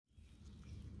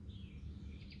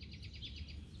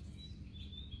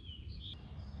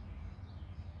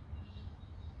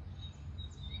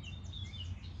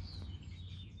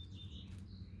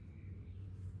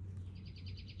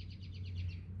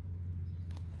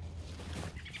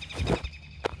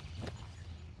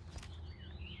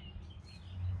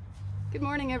Good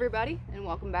morning everybody and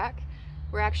welcome back.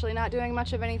 We're actually not doing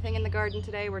much of anything in the garden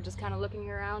today. We're just kind of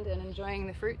looking around and enjoying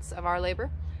the fruits of our labor.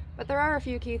 But there are a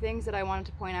few key things that I wanted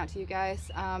to point out to you guys.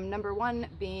 Number one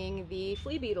being the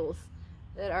flea beetles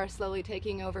that are slowly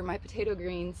taking over my potato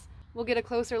greens. We'll get a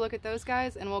closer look at those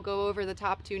guys and we'll go over the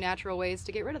top 2 natural ways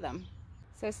to get rid of them.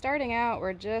 So starting out,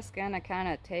 we're just gonna kind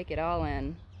of take it all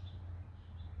in.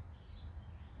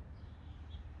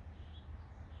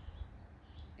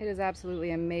 It is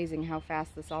absolutely amazing how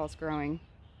fast this all is growing.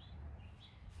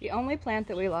 The only plant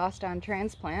that we lost on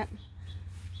transplant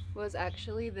was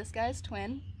actually this guy's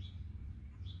twin.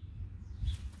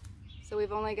 So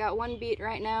we've only got one beet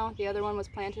right now. The other one was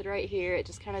planted right here. It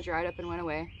just kind of dried up and went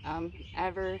away.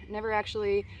 Never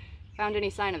actually found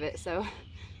any sign of it. So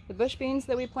the bush beans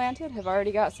that we planted have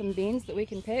already got some beans that we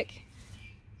can pick.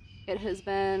 It has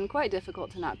been quite difficult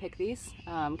to not pick these.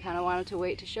 Kind of wanted to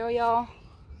wait to show y'all.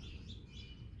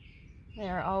 They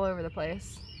are all over the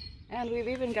place. And we've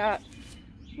even got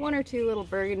 1 or 2 little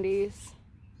burgundies.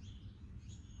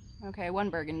 Okay, one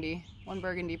burgundy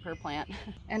per plant.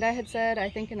 And I had said, I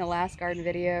think in the last garden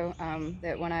video,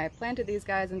 that when I planted these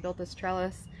guys and built this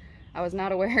trellis, I was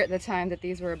not aware at the time that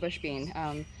these were a bush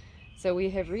bean. So we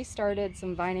have restarted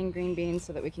some vining green beans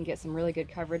so that we can get some really good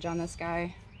coverage on this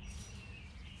guy.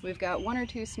 We've got 1 or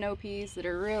 2 snow peas that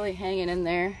are really hanging in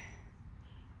there.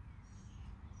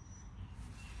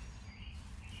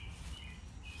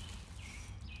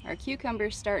 Our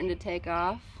cucumber's starting to take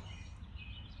off,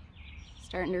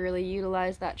 starting to really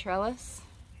utilize that trellis.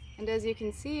 And as you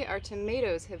can see, our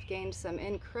tomatoes have gained some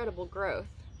incredible growth.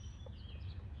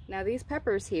 Now these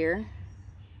peppers here,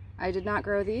 I did not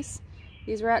grow these.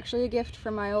 These were actually a gift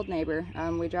from my old neighbor.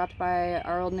 We dropped by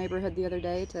our old neighborhood the other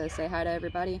day to say hi to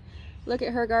everybody, look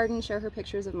at her garden, show her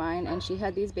pictures of mine, and she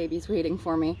had these babies waiting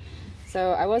for me.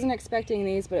 So I wasn't expecting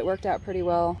these, but it worked out pretty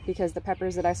well because the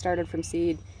peppers that I started from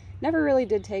seed never really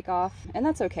did take off, and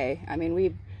that's okay. I mean,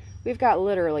 we've got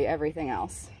literally everything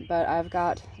else, but I've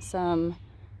got some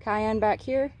cayenne back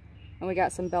here, and we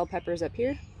got some bell peppers up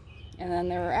here, and then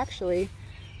there were actually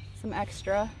some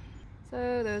extra,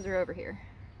 so those are over here.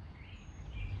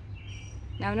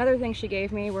 Now another thing she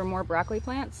gave me were more broccoli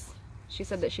plants. She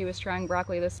said that she was trying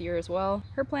broccoli this year as well.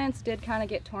 Her plants did kind of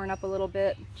get torn up a little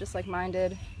bit, just like mine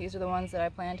did. These are the ones that I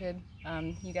planted.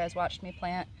 You guys watched me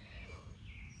plant.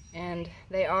 And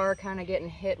they are kind of getting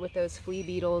hit with those flea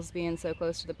beetles being so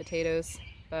close to the potatoes.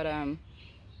 But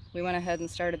we went ahead and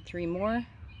started 3 more.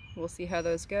 We'll see how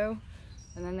those go.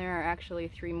 And then there are actually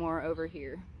 3 more over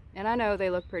here. And I know they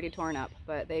look pretty torn up,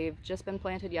 but they've just been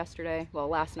planted yesterday. Well,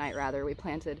 last night rather. We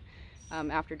planted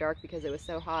after dark because it was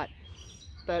so hot.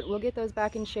 But we'll get those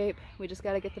back in shape. We just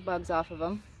got to get the bugs off of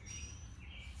them.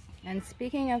 And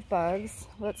speaking of bugs,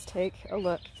 let's take a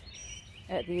look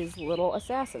at these little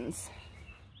assassins.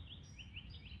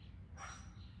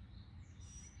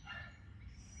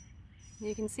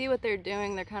 You can see what they're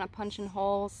doing. They're kind of punching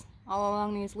holes all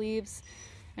along these leaves.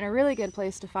 And a really good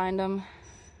place to find them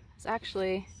is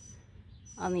actually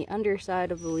on the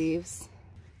underside of the leaves.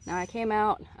 Now I came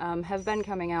out, have been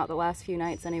coming out the last few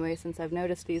nights anyway since I've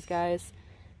noticed these guys,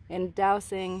 and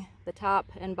dousing the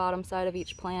top and bottom side of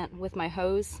each plant with my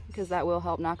hose because that will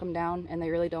help knock them down, and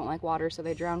they really don't like water, so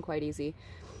they drown quite easy.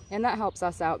 And that helps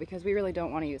us out because we really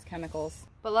don't want to use chemicals.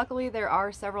 But luckily there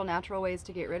are several natural ways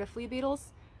to get rid of flea beetles.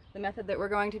 The method that we're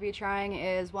going to be trying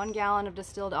is 1 gallon of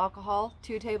distilled alcohol,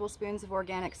 2 tablespoons of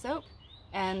organic soap,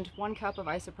 and 1 cup of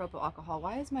isopropyl alcohol.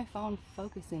 Why is my phone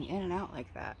focusing in and out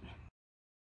like that?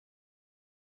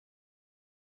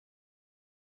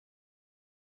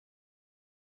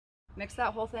 Mix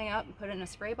that whole thing up and put it in a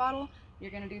spray bottle.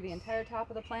 You're going to do the entire top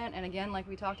of the plant, and again, like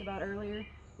we talked about earlier,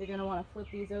 you're going to want to flip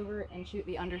these over and shoot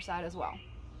the underside as well.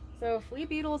 So flea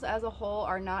beetles as a whole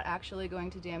are not actually going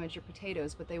to damage your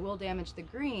potatoes, but they will damage the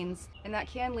greens, and that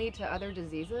can lead to other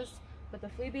diseases. But the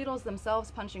flea beetles themselves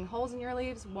punching holes in your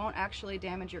leaves won't actually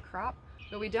damage your crop,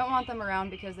 but we don't want them around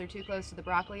because they're too close to the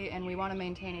broccoli, and we want to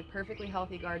maintain a perfectly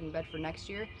healthy garden bed for next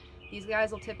year. These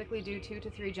guys will typically do 2 to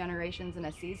 3 generations in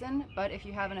a season, but if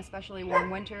you have an especially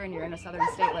warm winter and you're in a southern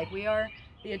state like we are,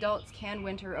 the adults can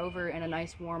winter over in a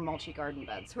nice warm mulchy garden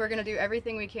bed. So we're going to do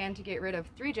everything we can to get rid of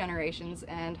 3 generations,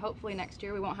 and hopefully next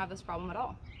year we won't have this problem at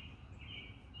all.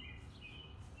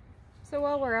 So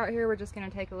while we're out here, we're just going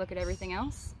to take a look at everything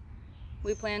else.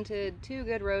 We planted 2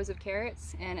 good rows of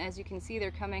carrots, and as you can see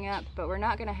they're coming up, but we're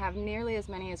not going to have nearly as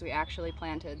many as we actually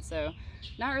planted, so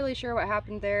not really sure what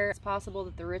happened there. It's possible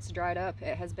that the roots dried up.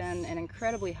 It has been an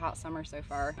incredibly hot summer so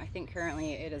far. I think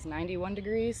currently it is 91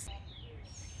 degrees.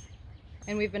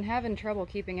 And we've been having trouble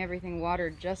keeping everything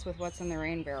watered just with what's in the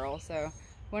rain barrel, so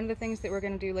One of the things that we're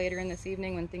going to do later in this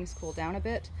evening when things cool down a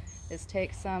bit is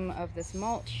take some of this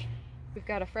mulch. We've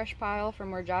got a fresh pile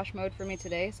from where Josh mowed for me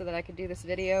today so that I could do this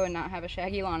video and not have a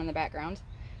shaggy lawn in the background.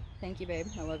 Thank you, babe.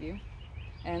 I love you.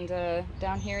 And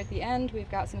down here at the end,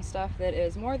 we've got some stuff that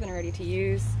is more than ready to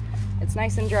use. It's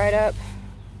nice and dried up.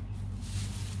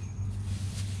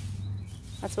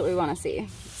 That's what we want to see.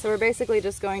 So we're basically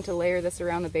just going to layer this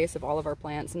around the base of all of our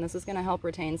plants, and this is going to help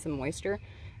retain some moisture.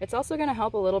 It's also going to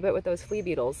help a little bit with those flea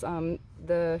beetles.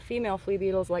 The female flea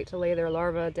beetles like to lay their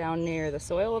larvae down near the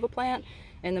soil of a plant,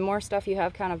 and the more stuff you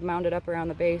have kind of mounded up around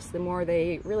the base, the more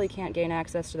they really can't gain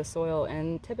access to the soil,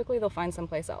 and typically they'll find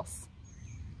someplace else.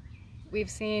 We've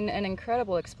seen an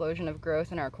incredible explosion of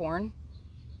growth in our corn.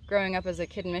 Growing up as a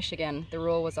kid in Michigan, the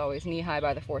rule was always knee-high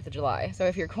by the 4th of July. So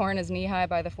if your corn is knee-high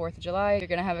by the 4th of July, you're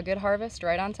gonna have a good harvest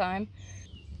right on time.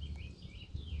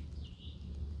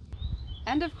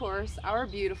 And of course, our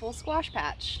beautiful squash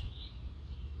patch.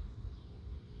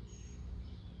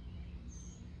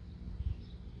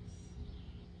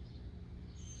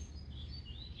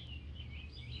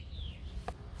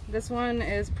 This one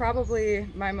is probably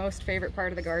my most favorite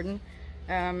part of the garden.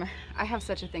 I have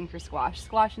such a thing for squash.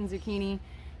 Squash and zucchini.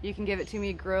 You can give it to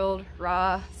me grilled,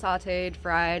 raw, sauteed,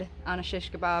 fried, on a shish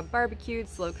kebab, barbecued,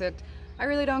 slow cooked. I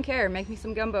really don't care. Make me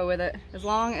some gumbo with it, as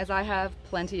long as I have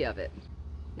plenty of it.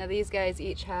 Now these guys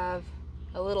each have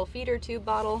a little feeder tube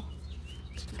bottle.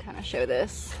 I'll kind of show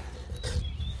this.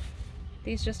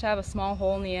 These just have a small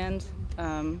hole in the end,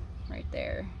 right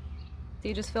there. So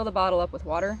you just fill the bottle up with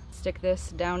water, stick this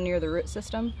down near the root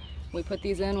system. We put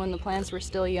these in when the plants were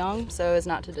still young so as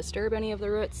not to disturb any of the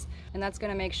roots, and that's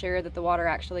going to make sure that the water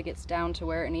actually gets down to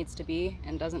where it needs to be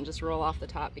and doesn't just roll off the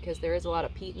top, because there is a lot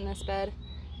of peat in this bed,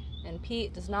 and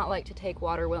peat does not like to take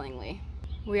water willingly.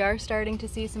 We are starting to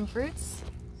see some fruits,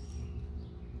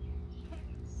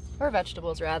 or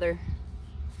vegetables rather,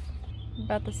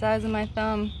 about the size of my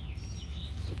thumb.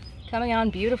 Coming on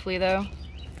beautifully though,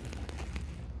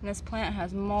 and this plant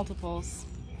has multiples.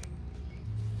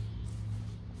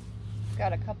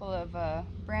 Got a couple of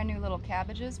brand new little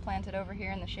cabbages planted over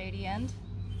here in the shady end.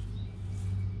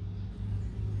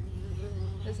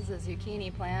 This is a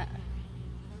zucchini plant.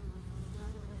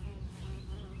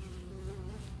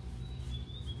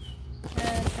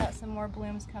 And it's got some more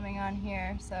blooms coming on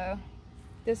here. So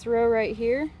this row right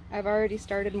here, I've already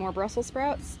started more Brussels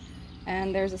sprouts.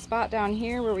 And there's a spot down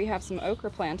here where we have some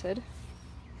okra planted.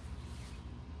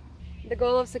 The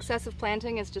goal of successive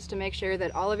planting is just to make sure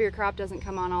that all of your crop doesn't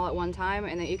come on all at one time,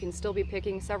 and that you can still be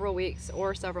picking several weeks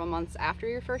or several months after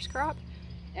your first crop.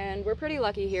 And we're pretty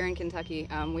lucky here in Kentucky.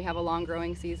 We have a long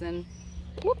growing season.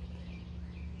 Whoop.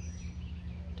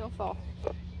 Don't fall.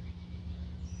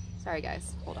 Sorry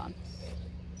guys, hold on.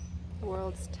 The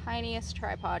world's tiniest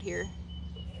tripod here.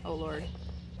 Oh Lord.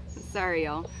 Sorry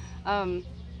y'all.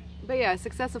 But yeah,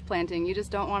 successive planting, you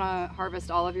just don't want to harvest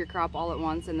all of your crop all at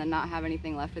once and then not have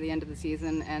anything left for the end of the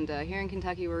season. And here in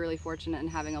Kentucky, we're really fortunate in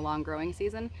having a long growing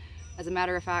season. As a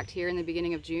matter of fact, here in the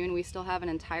beginning of June, we still have an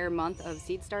entire month of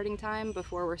seed starting time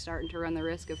before we're starting to run the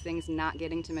risk of things not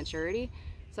getting to maturity.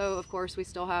 So of course, we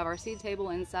still have our seed table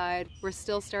inside. We're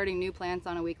still starting new plants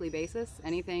on a weekly basis.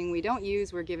 Anything we don't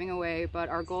use, we're giving away, but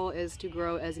our goal is to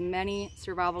grow as many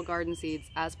survival garden seeds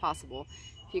as possible.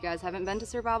 If you guys haven't been to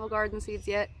Survival Garden Seeds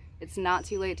yet, it's not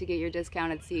too late to get your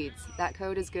discounted seeds. That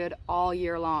code is good all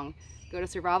year long. Go to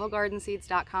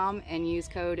survivalgardenseeds.com and use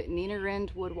code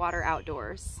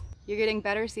ninaryndwoodwateroutdoors. You're getting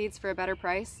better seeds for a better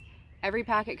price. Every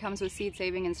packet comes with seed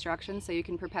saving instructions so you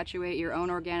can perpetuate your own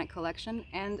organic collection,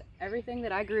 and everything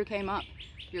that I grew came up.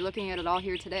 You're looking at it all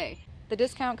here today. The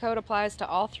discount code applies to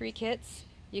all 3 kits.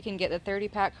 You can get the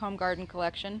 30-pack Home Garden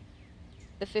Collection,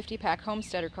 the 50-pack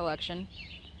Homesteader Collection,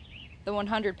 the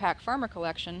 100-pack Farmer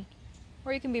Collection,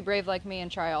 or you can be brave like me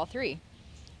and try all 3.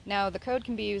 Now, the code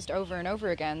can be used over and over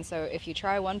again, so if you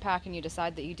try one pack and you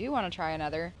decide that you do want to try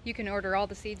another, you can order all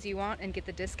the seeds you want and get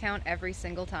the discount every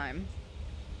single time.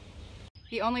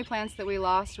 The only plants that we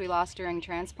lost during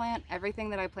transplant.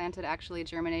 Everything that I planted actually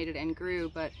germinated and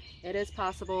grew, but it is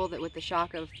possible that with the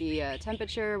shock of the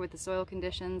temperature, with the soil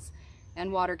conditions,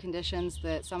 and water conditions,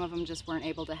 that some of them just weren't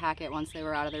able to hack it once they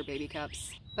were out of their baby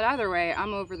cups. But either way,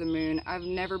 I'm over the moon. I've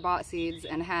never bought seeds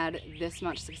and had this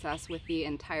much success with the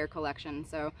entire collection.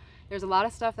 So there's a lot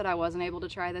of stuff that I wasn't able to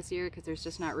try this year because there's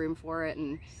just not room for it,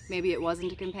 and maybe it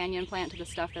wasn't a companion plant to the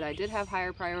stuff that I did have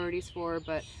higher priorities for,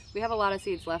 but we have a lot of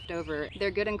seeds left over. They're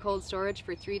good in cold storage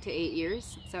for 3 to 8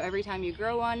 years. So every time you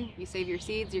grow one, you save your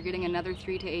seeds, you're getting another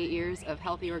 3 to 8 years of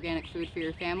healthy organic food for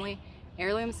your family.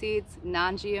 Heirloom seeds,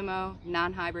 non-GMO,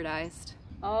 non-hybridized.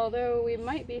 Although we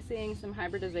might be seeing some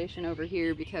hybridization over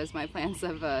here because my plants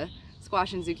have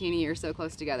squash and zucchini are so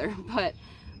close together, but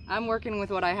I'm working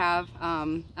with what I have.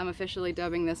 I'm officially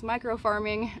dubbing this micro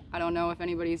farming. I don't know if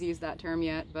anybody's used that term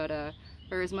yet, but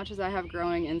for as much as I have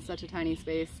growing in such a tiny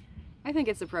space, I think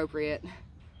it's appropriate.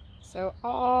 So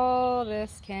all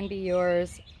this can be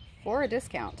yours for a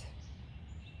discount.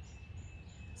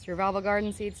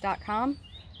 Survivalgardenseeds.com,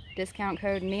 discount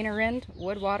code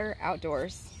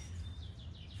ninaryndwoodwateroutdoors.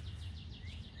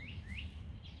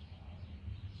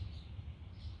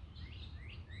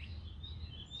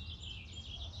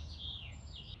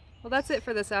 Well, that's it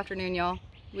for this afternoon, y'all.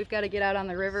 We've got to get out on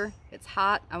the river. It's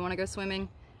hot. I want to go swimming.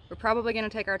 We're probably going to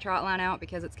take our trout line out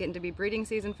because it's getting to be breeding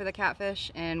season for the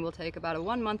catfish, and we'll take about a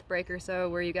 1-month break or so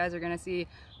where you guys are going to see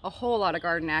a whole lot of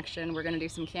garden action. We're going to do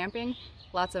some camping,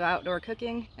 lots of outdoor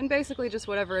cooking, and basically just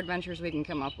whatever adventures we can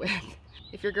come up with.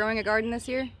 If you're growing a garden this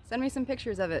year, send me some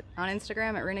pictures of it on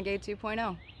Instagram at Renegade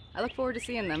 2.0. I look forward to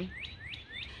seeing them.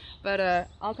 But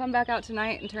I'll come back out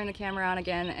tonight and turn the camera on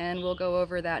again, and we'll go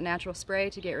over that natural spray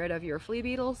to get rid of your flea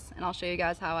beetles, and I'll show you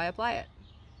guys how I apply it.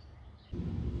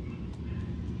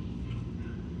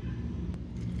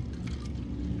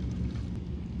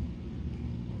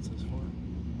 What's this for?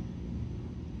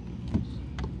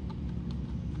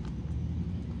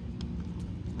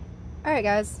 Alright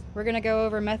guys, we're going to go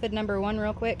over method number 1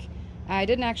 real quick. I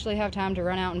didn't actually have time to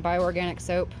run out and buy organic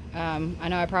soap. I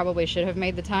know I probably should have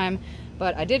made the time,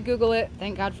 but I did Google it.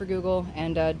 Thank God for Google.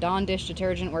 And Dawn dish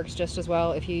detergent works just as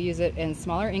well if you use it in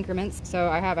smaller increments. So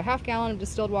I have a ½ gallon of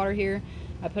distilled water here.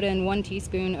 I put in 1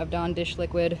 teaspoon of Dawn dish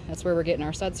liquid. That's where we're getting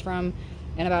our suds from.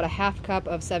 And about a ½ cup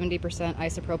of 70%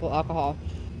 isopropyl alcohol.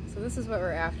 So this is what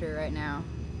we're after right now.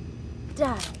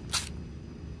 Die.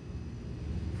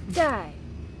 Die.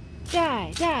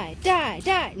 Die, die, die,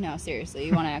 die. No, seriously,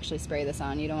 you want to actually spray this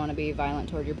on. You don't want to be violent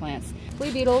toward your plants.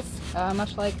 Flea beetles,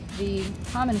 much like the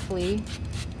common flea,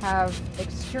 have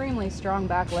extremely strong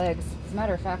back legs. As a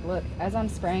matter of fact, look, as I'm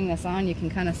spraying this on, you can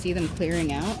kind of see them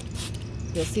clearing out.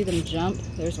 You'll see them jump.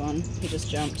 There's one. He just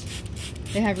jumped.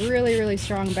 They have really, really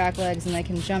strong back legs, and they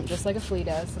can jump just like a flea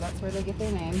does, so that's where they get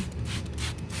their name.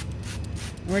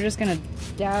 And we're just going to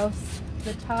douse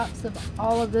the tops of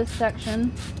all of this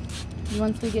section. And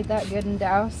once we get that good and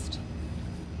doused,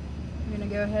 we're going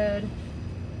to go ahead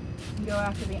and go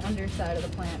after the underside of the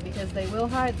plant because they will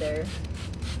hide there.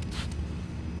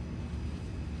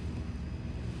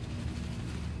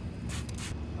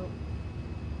 Oh.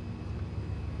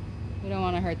 We don't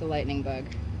want to hurt the lightning bug.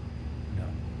 No.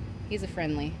 He's a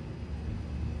friendly.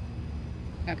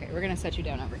 Okay, we're going to set you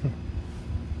down over here.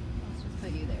 Let's just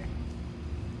put you there.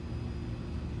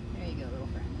 There you go, little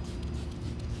friend.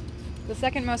 The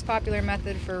second most popular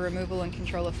method for removal and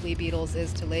control of flea beetles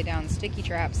is to lay down sticky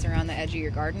traps around the edge of your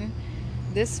garden.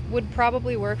 This would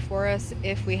probably work for us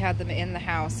if we had them in the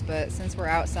house, but since we're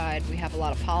outside, we have a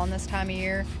lot of pollen this time of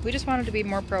year. We just wanted to be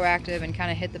more proactive and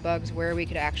kind of hit the bugs where we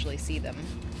could actually see them.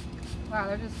 Wow,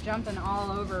 they're just jumping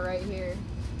all over right here.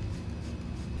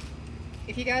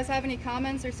 If you guys have any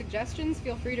comments or suggestions,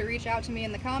 feel free to reach out to me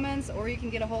in the comments, or you can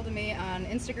get a hold of me on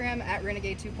Instagram at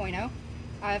Renegade 2.0.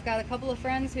 I've got a couple of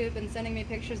friends who have been sending me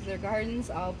pictures of their gardens.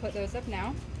 I'll put those up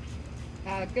now.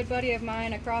 A good buddy of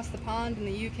mine across the pond in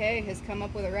the UK has come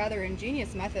up with a rather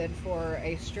ingenious method for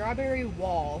a strawberry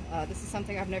wall. This is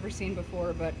something I've never seen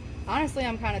before, but honestly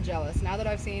I'm kind of jealous. Now that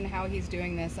I've seen how he's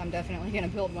doing this, I'm definitely going to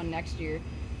build one next year.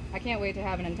 I can't wait to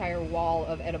have an entire wall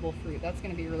of edible fruit. That's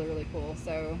going to be really, really cool.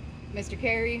 So, Mr.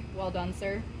 Carey, well done,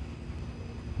 sir.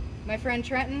 My friend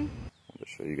Trenton. I want to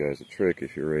show you guys a trick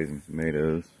if you're raising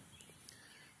tomatoes.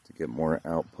 To get more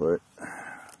output,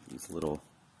 these little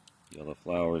yellow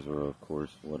flowers are of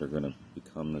course what are going to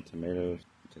become the tomatoes.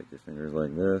 You take your fingers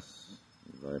like this,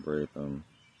 you vibrate them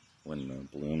when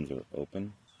the blooms are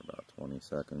open for about 20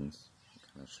 seconds. It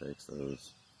kind of shakes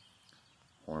those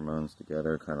hormones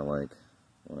together, kind of like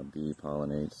when a bee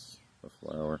pollinates a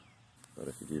flower. But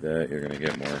if you do that, you're going to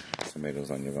get more tomatoes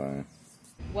on your vine.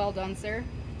 Well done, sir.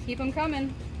 Keep them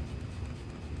coming.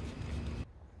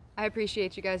 I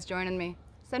appreciate you guys joining me.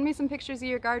 Send me some pictures of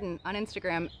your garden on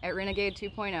Instagram at Renegade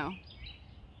 2.0.